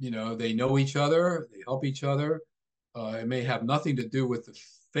 They know each other, they help each other. It may have nothing to do with the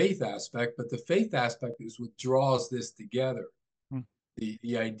faith aspect, but the faith aspect is what draws this together. Mm.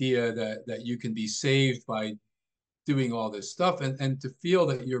 The idea that you can be saved by doing all this stuff and to feel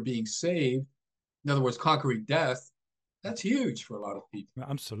that you're being saved, in other words, conquering death, that's huge for a lot of people.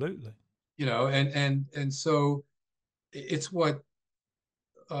 Absolutely. And so it's what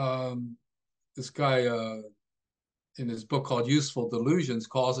this guy in his book called Useful Delusions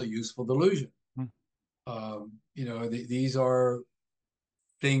calls a useful delusion. Mm. These are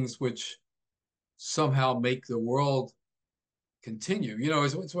things which somehow make the world continue.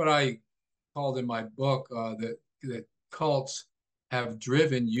 It's what I called in my book that cults have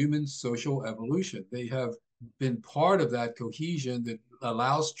driven human social evolution. They have been part of that cohesion that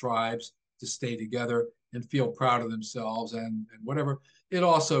allows tribes to stay together and feel proud of themselves and whatever. It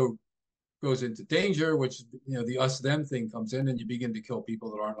also goes into danger, which the us them thing comes in, and you begin to kill people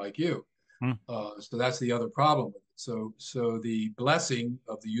that aren't like you. Mm. So that's the other problem with it. So the blessing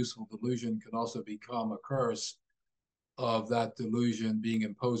of the useful delusion can also become a curse of that delusion being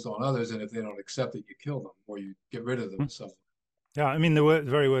imposed on others, and if they don't accept it, you kill them or you get rid of them Mm. in some way. Yeah, I mean, the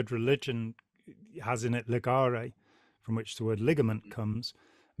very word religion has in it ligare, from which the word ligament comes,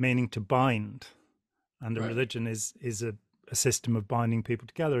 meaning to bind. And a Right. religion is a system of binding people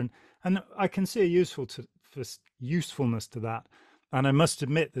together. And I can see a usefulness to that. And I must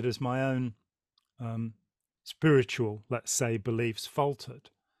admit that as my own spiritual, let's say, beliefs faltered,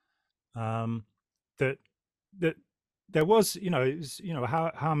 that that there was, it was,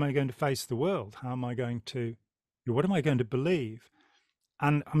 how am I going to face the world? How am I going to, what am I going to believe?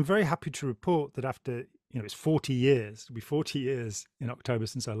 And I'm very happy to report that after, it's 40 years, it'll be 40 years in October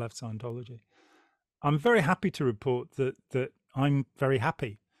since I left Scientology. I'm very happy to report that I'm very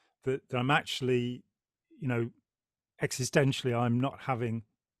happy that I'm actually, existentially, I'm not having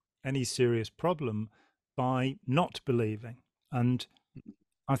any serious problem by not believing. And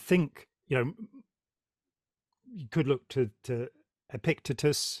I think, you could look to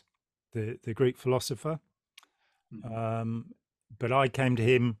Epictetus, the Greek philosopher. But I came to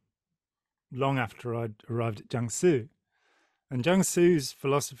him long after I'd arrived at Jiangsu. And Jiangsu's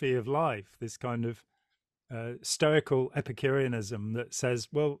philosophy of life, this kind of stoical Epicureanism that says,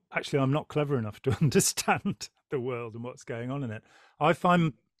 well, actually, I'm not clever enough to understand the world and what's going on in it. I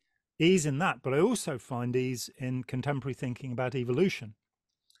find ease in that, but I also find ease in contemporary thinking about evolution,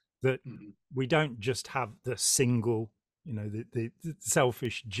 that we don't just have the single, the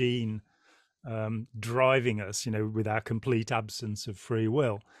selfish gene driving us, with our complete absence of free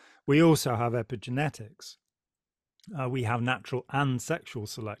will. We also have epigenetics. We have natural and sexual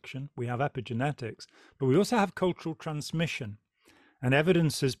selection. We have epigenetics, but we also have cultural transmission. And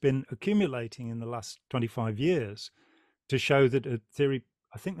evidence has been accumulating in the last 25 years to show that a theory,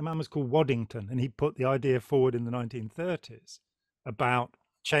 I think the man was called Waddington, and he put the idea forward in the 1930s about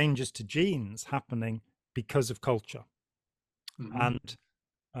changes to genes happening because of culture. And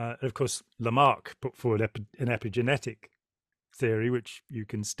of course, Lamarck put forward an epigenetic theory, which you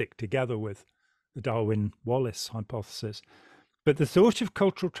can stick together with the Darwin-Wallace hypothesis. But the thought of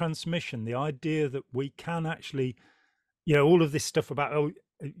cultural transmission, the idea that we can actually, all of this stuff about,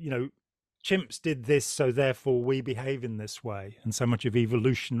 chimps did this, so therefore we behave in this way. And so much of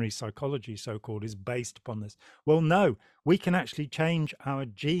evolutionary psychology, so-called, is based upon this. Well, no, we can actually change our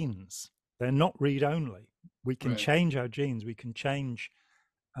genes. They're not read-only. We can change our genes. We can change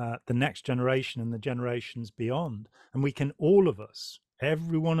the next generation and the generations beyond. And we can, all of us,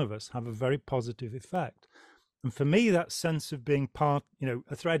 every one of us, have a very positive effect. And for me, that sense of being part,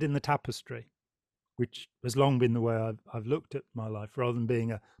 a thread in the tapestry, which has long been the way I've looked at my life, rather than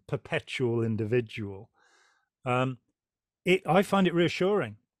being a perpetual individual, I find it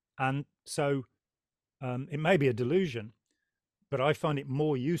reassuring. And so it may be a delusion, but I find it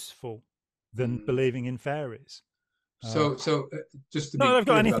more useful than Mhm. believing in fairies. So just to Not be that I've got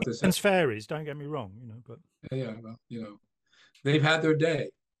clear anything about this, against fairies, don't get me wrong, but yeah, well, they've had their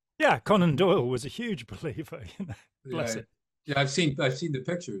day. yeah, Conan Doyle was a huge believer, bless Yeah, it. yeah, I've seen the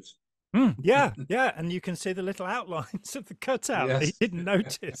pictures. Yeah, yeah, and you can see the little outlines of the cutout that he Yes, didn't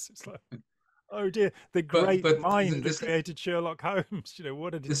notice. It's like, oh dear, the but great but mind that this created Sherlock Holmes.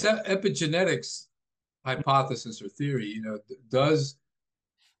 What a this detective. epigenetics hypothesis or theory, does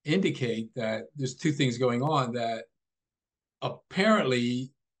indicate that there's two things going on. That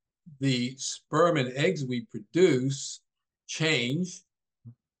apparently the sperm and eggs we produce change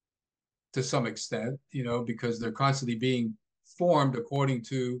to some extent, because they're constantly being formed according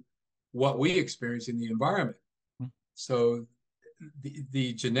to what we experience in the environment. So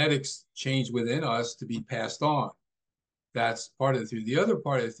the genetics change within us to be passed on. That's part of the theory. The other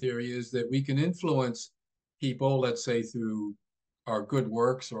part of the theory is that we can influence people, let's say through our good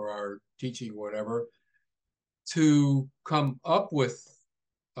works or our teaching, whatever, to come up with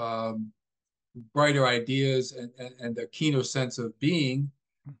um, brighter ideas and a keener sense of being,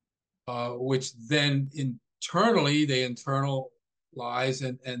 which then internally they internalize,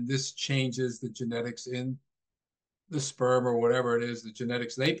 and this changes the genetics in the sperm or whatever it is, the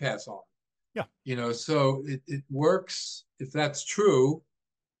genetics they pass on. Yeah, So it works. If that's true,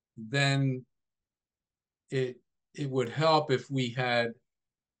 then it it would help if we had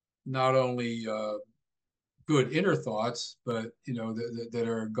not only good inner thoughts, but that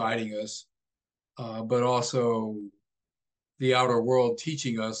are guiding us, but also the outer world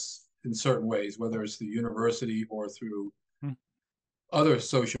teaching us in certain ways, whether it's the university or through mm, other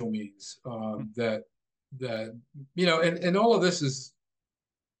social means, mm, that and all of this is,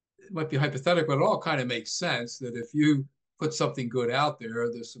 it might be hypothetical, but it all kind of makes sense that if you put something good out there,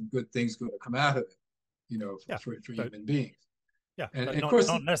 there's some good things going to come out of it, yeah. for So human beings. yeah, And but of not course,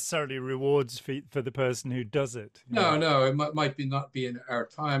 not necessarily rewards for the person who does it. no, it might be not be in our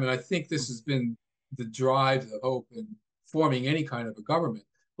time. And I think Mm, this has been the drive, the hope in forming any kind of a government.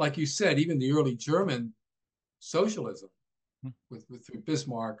 Like you said, even the early German socialism mm, with through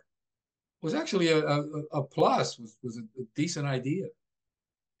Bismarck was actually a plus, was a decent idea.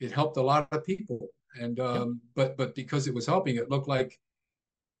 It helped a lot of people. And yeah, but because it was helping, it looked like,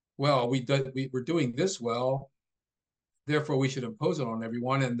 well, we were doing this well, therefore we should impose it on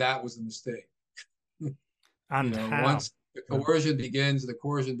everyone, and that was a mistake. and how? Once the Yeah. coercion begins, the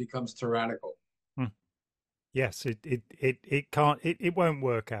coercion becomes tyrannical. Mm. Yes, it can't it won't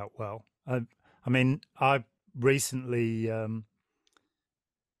work out well. I mean, I recently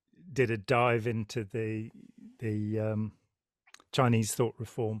did a dive into the Chinese thought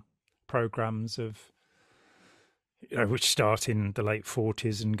reform programs of which start in the late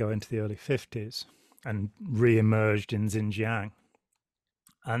 40s and go into the early 50s and re-emerged in Xinjiang.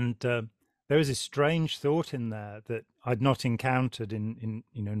 And there was a strange thought in there that I'd not encountered in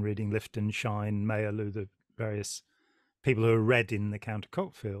reading Liechtenstein, Meillet, the various people who are read in the Count of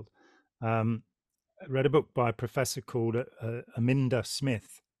Cockfield. I read a book by a professor called Aminda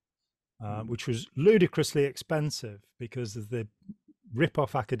Smith, which was ludicrously expensive because of the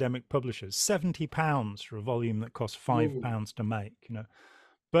rip-off academic publishers. £70 for a volume that cost Ooh, £5 to make.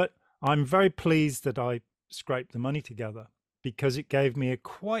 But I'm very pleased that I scraped the money together because it gave me a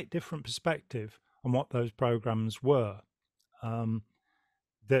quite different perspective on what those programs were.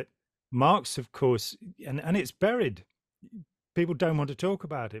 That Marx, of course, and it's buried. People don't want to talk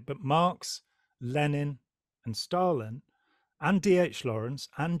about it, but Marx, Lenin, and Stalin, and D.H. Lawrence,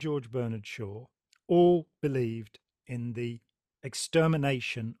 and George Bernard Shaw all believed in the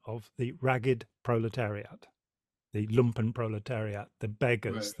extermination of the ragged proletariat, the lumpen proletariat, the right.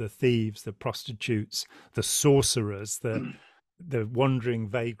 beggars, the thieves, the prostitutes, the sorcerers, the wandering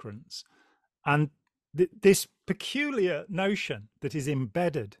vagrants. And this peculiar notion that is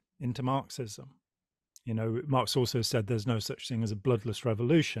embedded into Marxism. Marx also said there's no such thing as a bloodless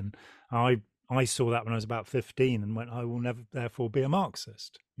revolution. I saw that when I was about 15 and went, I will never therefore be a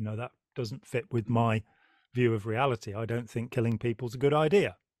Marxist. That doesn't fit with my view of reality. I don't think killing people is a good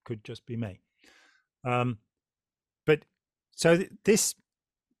idea. Could just be me. But so this,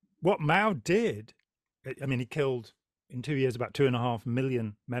 what Mao did, I mean, he killed in 2 years about 2.5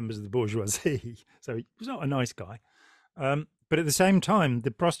 million members of the bourgeoisie. So he was not a nice guy. But at the same time,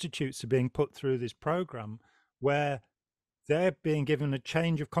 the prostitutes are being put through this program where they're being given a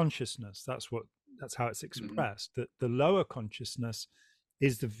change of consciousness. That's how it's Mhm. expressed. That the lower consciousness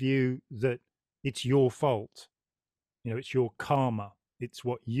is the view that it's your fault. It's your karma. It's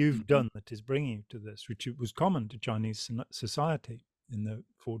what you've Mm-hmm. done that is bringing you to this, which was common to Chinese society in the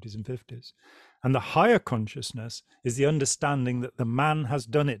 40s and 50s. And the higher consciousness is the understanding that the man has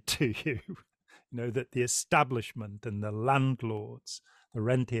done it to you. That the establishment and the landlords, the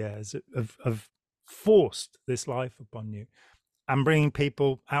rentiers, have forced this life upon you, and bringing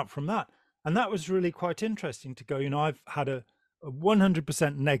people out from that. And that was really quite interesting to go, I've had a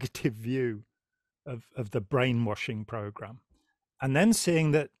 100% negative view of the brainwashing program, and then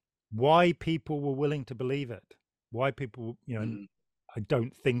seeing that why people were willing to believe it, why people, and Mm-hmm. I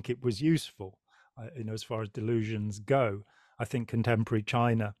don't think it was useful, as far as delusions go. I think contemporary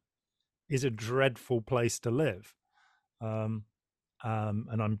China is a dreadful place to live. Um,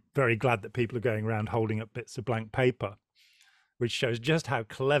 and I'm very glad that people are going around holding up bits of blank paper, which shows just how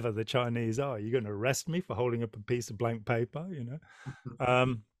clever the Chinese are. You're going to arrest me for holding up a piece of blank paper,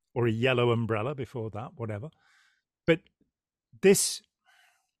 or a yellow umbrella before that, whatever. But this,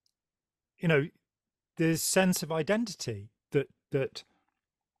 you know, this sense of identity that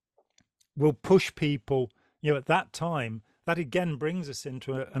will push people, at that time, that again brings us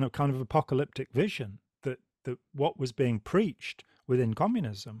into a kind of apocalyptic vision that what was being preached within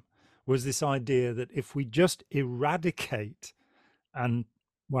communism was this idea that if we just eradicate, and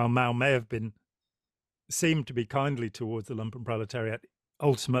while Mao may have been seemed to be kindly towards the lumpen proletariat,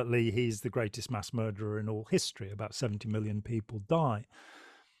 ultimately he's the greatest mass murderer in all history. About 70 million people die.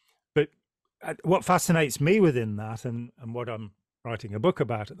 But what fascinates me within that, and what I'm writing a book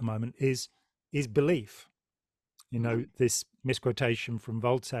about at the moment, is belief. This misquotation from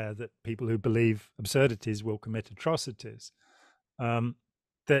Voltaire that people who believe absurdities will commit atrocities.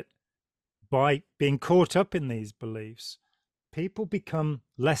 That by being caught up in these beliefs, people become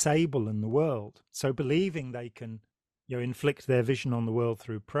less able in the world. So believing they can, inflict their vision on the world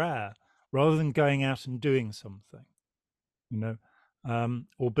through prayer, rather than going out and doing something,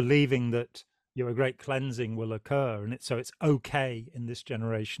 or believing that a great cleansing will occur, and it's okay in this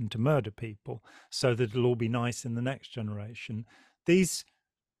generation to murder people, so that it'll all be nice in the next generation. These,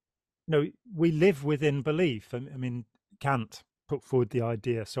 we live within belief. I mean, Kant put forward the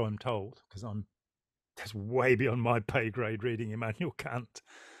idea, so I'm told, because that's way beyond my pay grade reading Immanuel Kant.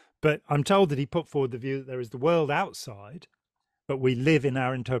 But I'm told that he put forward the view that there is the world outside, but we live in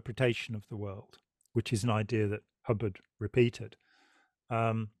our interpretation of the world, which is an idea that Hubbard repeated.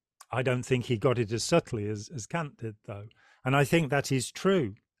 I don't think he got it as subtly as Kant did, though. And I think that is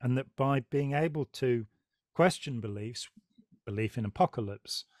true. And that by being able to question beliefs, belief in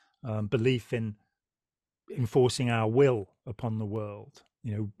apocalypse, belief in enforcing our will upon the world,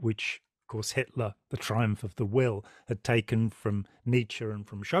 which, of course, Hitler, the triumph of the will, had taken from Nietzsche and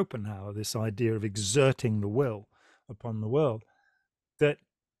from Schopenhauer, this idea of exerting the will upon the world, that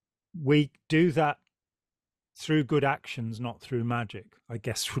we do that through good actions, not through magic, I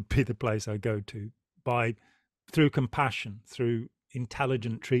guess would be the place I go to, through compassion, through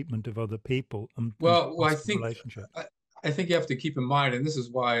intelligent treatment of other people, and Well, relationship. I think you have to keep in mind, and this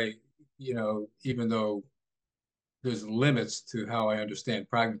is why, even though there's limits to how I understand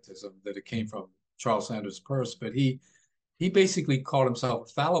pragmatism, that it came from Charles Sanders Peirce, but he basically called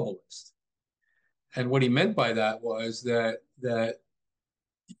himself a fallibilist. And what he meant by that was that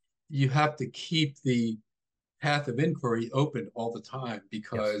you have to keep the path of inquiry open all the time, Yes.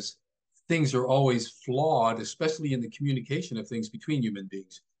 because things are always flawed, especially in the communication of things between human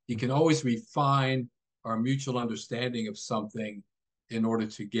beings. You can always refine our mutual understanding of something in order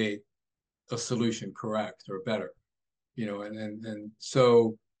to get a solution correct or better, and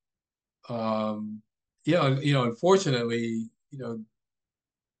so unfortunately,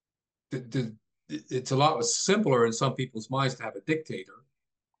 it's a lot simpler in some people's minds to have a dictator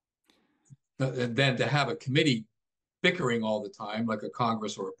than to have a committee bickering all the time, like a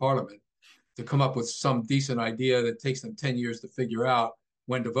Congress or a parliament, to come up with some decent idea that takes them 10 years to figure out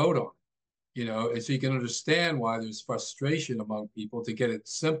when to vote on. And so you can understand why there's frustration among people to get it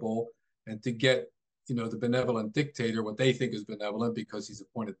simple, and to get, the benevolent dictator what they think is benevolent because he's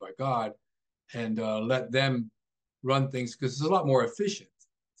appointed by God, and let them run things because it's a lot more efficient,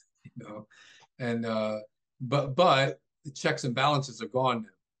 you know. And but the checks and balances are gone now.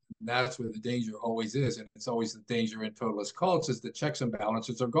 And that's where the danger always is, and it's always the danger in totalist cults, is the checks and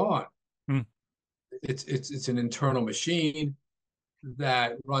balances are gone. Mm. It's an internal machine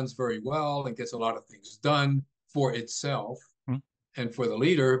that runs very well and gets a lot of things done for itself Mm. and for the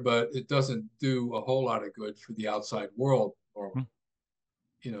leader, but it doesn't do a whole lot of good for the outside world normally.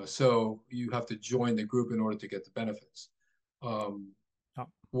 Mm. So you have to join the group in order to get the benefits, Oh.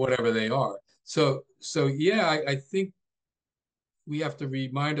 whatever they are. So yeah, I think we have to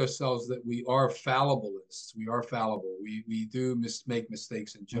remind ourselves that we are fallibilists. We are fallible. We do make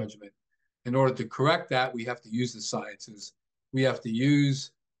mistakes in judgment. In order to correct that, we have to use the sciences. We have to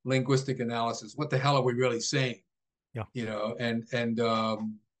use linguistic analysis. What the hell are we really saying? Yeah. And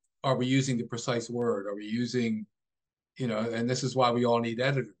are we using the precise word? Are we using, and this is why we all need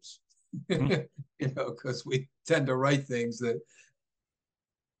editors, because we tend to write things that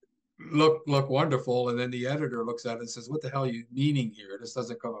look wonderful, and then the editor looks at it and says, "What the hell are you meaning here? This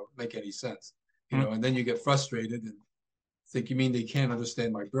doesn't make any sense." And then you get frustrated and think, "You mean they can't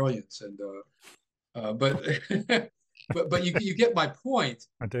understand my brilliance?" And but but you get my point.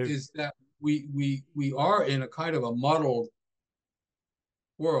 I do. Is that we are in a kind of a muddled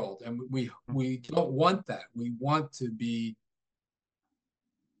world, and we don't want that. We want to be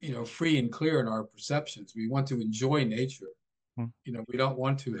free and clear in our perceptions. We want to enjoy nature. We don't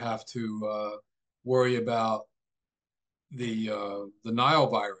want to have to worry about the Nile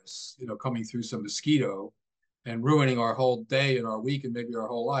virus, coming through some mosquito and ruining our whole day and our week and maybe our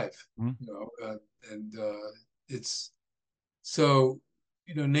whole life. And it's so,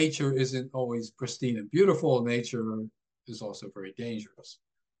 nature isn't always pristine and beautiful. Nature is also very dangerous.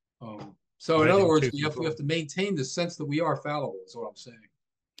 So in other words, we have to maintain the sense that we are fallible, is what I'm saying.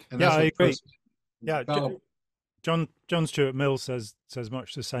 And yeah, I agree. Yeah, John Stuart Mill says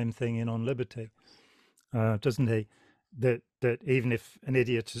much the same thing in On Liberty, doesn't he? That even if an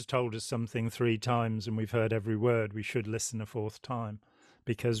idiot has told us something 3 times and we've heard every word, we should listen a 4th time,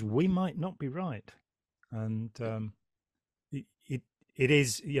 because we might not be right. And it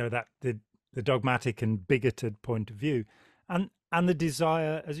is, that the dogmatic and bigoted point of view, and the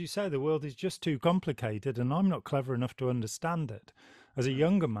desire, as you say, the world is just too complicated, and I'm not clever enough to understand it. As a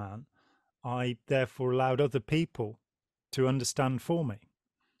younger man, I therefore allowed other people to understand for me,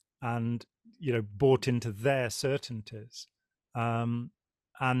 and bought into their certainties. And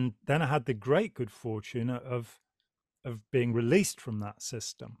then I had the great good fortune of being released from that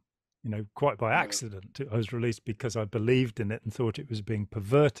system, quite by accident. I was released because I believed in it and thought it was being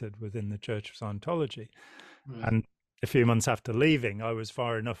perverted within the Church of Scientology. And a few months after leaving, I was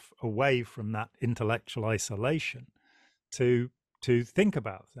far enough away from that intellectual isolation to think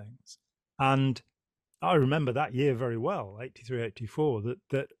about things. And I remember that year very well, 83, 84,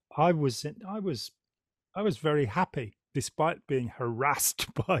 that I was very happy, despite being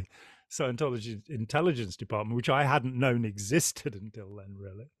harassed by Scientology's intelligence department, which I hadn't known existed until then,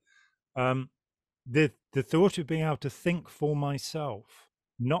 really. The thought of being able to think for myself,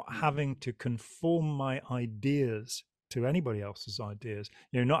 not having to conform my ideas to anybody else's ideas,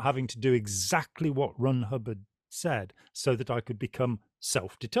 not having to do exactly what Ron Hubbard said so that I could become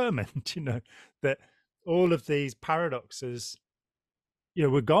self-determined, that all of these paradoxes,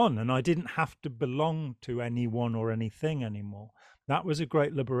 were gone, and I didn't have to belong to anyone or anything anymore. That was a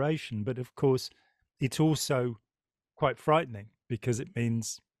great liberation. But of course, it's also quite frightening, because it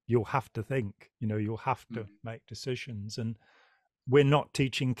means you'll have to think, you'll have to make decisions. And we're not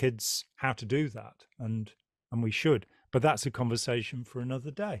teaching kids how to do that. And we should. But that's a conversation for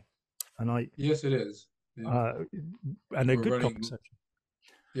another day. And yes, it is. Yeah. And a good conversation.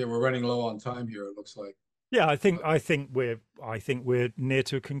 Yeah, we're running low on time here, it looks like. Yeah, I think we're near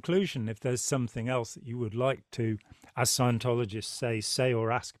to a conclusion. If there's something else that you would like to, as Scientologists say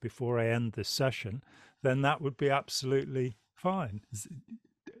or ask before I end this session, then that would be absolutely fine.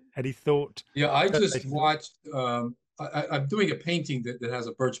 Any thought? Yeah, I just watched. I'm doing a painting that has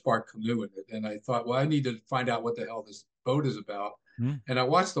a birch bark canoe in it, and I thought, well, I need to find out what the hell this boat is about. And I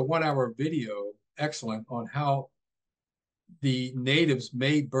watched the 1-hour video, excellent, on how the natives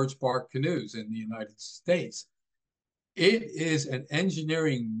made birch bark canoes in the United States. It is an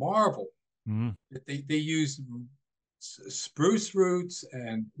engineering marvel. They use spruce roots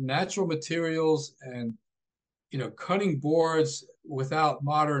and natural materials, and cutting boards without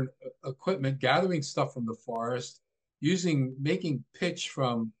modern equipment, gathering stuff from the forest, making pitch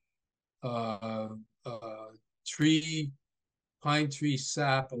from pine tree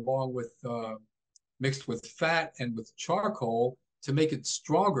sap, along with mixed with fat and with charcoal to make it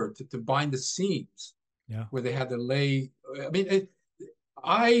stronger, to bind the seams. Yeah. Where they had to lay. I mean,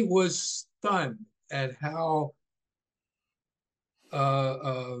 I was stunned at how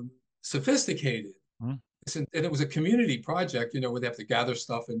sophisticated. And it was a community project, where they have to gather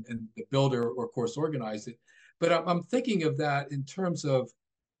stuff, and the builder, or of course, organized it. But I'm thinking of that in terms of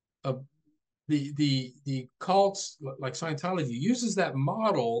the cults, like Scientology uses that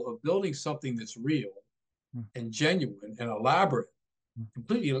model of building something that's real and genuine and elaborate.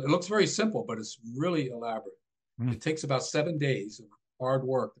 Completely, it looks very simple, but it's really elaborate. It takes about 7 days of hard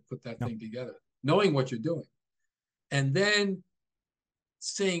work to put that thing together, knowing what you're doing. And then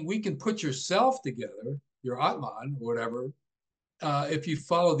saying we can put yourself together, your Atman or whatever, if you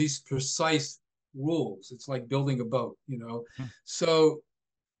follow these precise rules. It's like building a boat, you know. So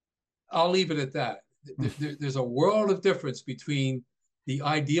I'll leave it at that. There's a world of difference between the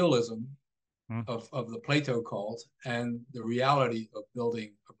idealism of the Plato cult and the reality of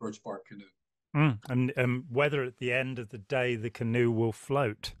building a birch bark canoe. And whether at the end of the day the canoe will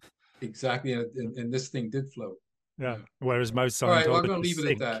float. Exactly, and this thing did float. Yeah. Whereas most Scientologists All right, well, I'm going to leave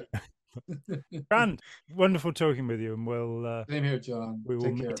it at that. Grand, wonderful talking with you, and we'll same here, John. We will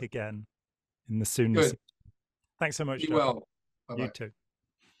Take meet care. again in the soonest. Good. Thanks so much, Be John. well. Bye-bye. You too.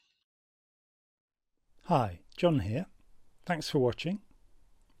 Hi, John here. Thanks for watching.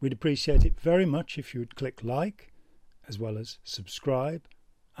 We'd appreciate it very much if you would click like, as well as subscribe,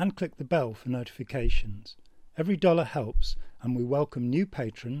 and click the bell for notifications. Every dollar helps, and we welcome new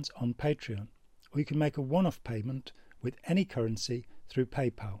patrons on Patreon, or you can make a one-off payment with any currency through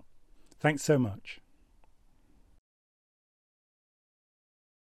PayPal. Thanks so much.